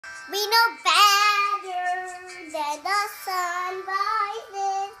We know better than the sun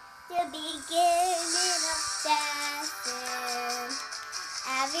rises, the beginning of dancing.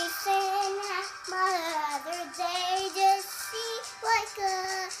 Everything that Mother Day just seems like a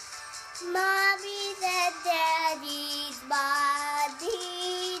mommy's and daddy's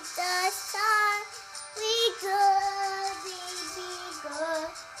body. The sun, be good,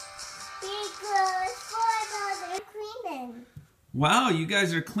 be good for Mother cleaning. Wow, you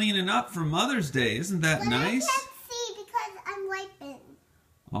guys are cleaning up for Mother's Day. Isn't that nice? I can't see because I'm wiping.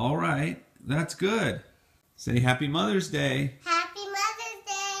 All right, that's good. Say Happy Mother's Day. Happy Mother's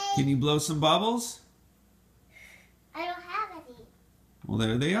Day. Can you blow some bubbles? I don't have any. Well,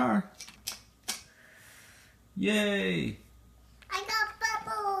 there they are. Yay! I got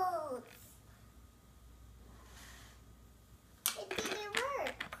bubbles. It didn't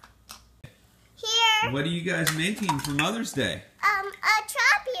work. Here. What are you guys making for Mother's Day? A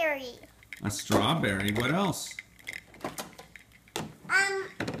strawberry. A strawberry. What else?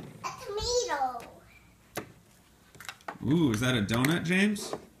 A tomato. Ooh, is that a donut,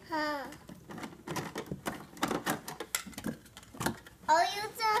 James? Huh. I'll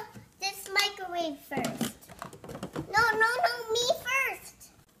use this microwave first. No, me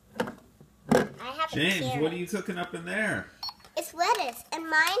first. I have James, a carrot. what are you cooking up in there? It's lettuce, and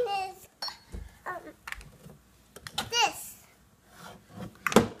mine is this.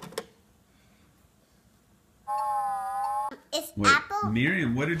 It's Wait, apple,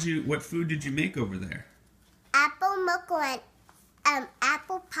 Miriam, what food did you make over there? apple milk and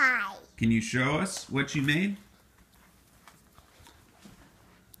apple pie. Can you show us what you made?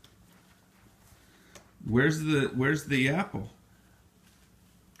 Where's the apple?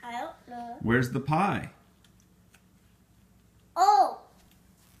 I don't know. Where's the pie? Oh,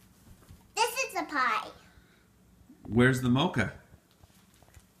 this is the pie. Where's the mocha?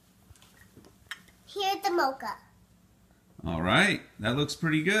 Here's the mocha. All right, that looks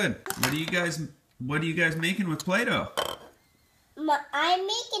pretty good. What are you guys making with Play-Doh? I'm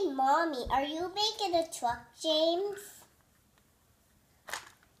making mommy. Are you making a truck, James?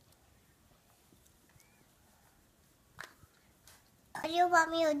 What do you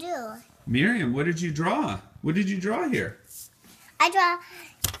want me to do? Miriam, what did you draw? What did you draw here?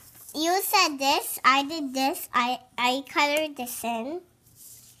 You said this, I did this, I colored this in.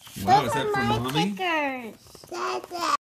 Wow, Those is that are for my Mommy? stickers.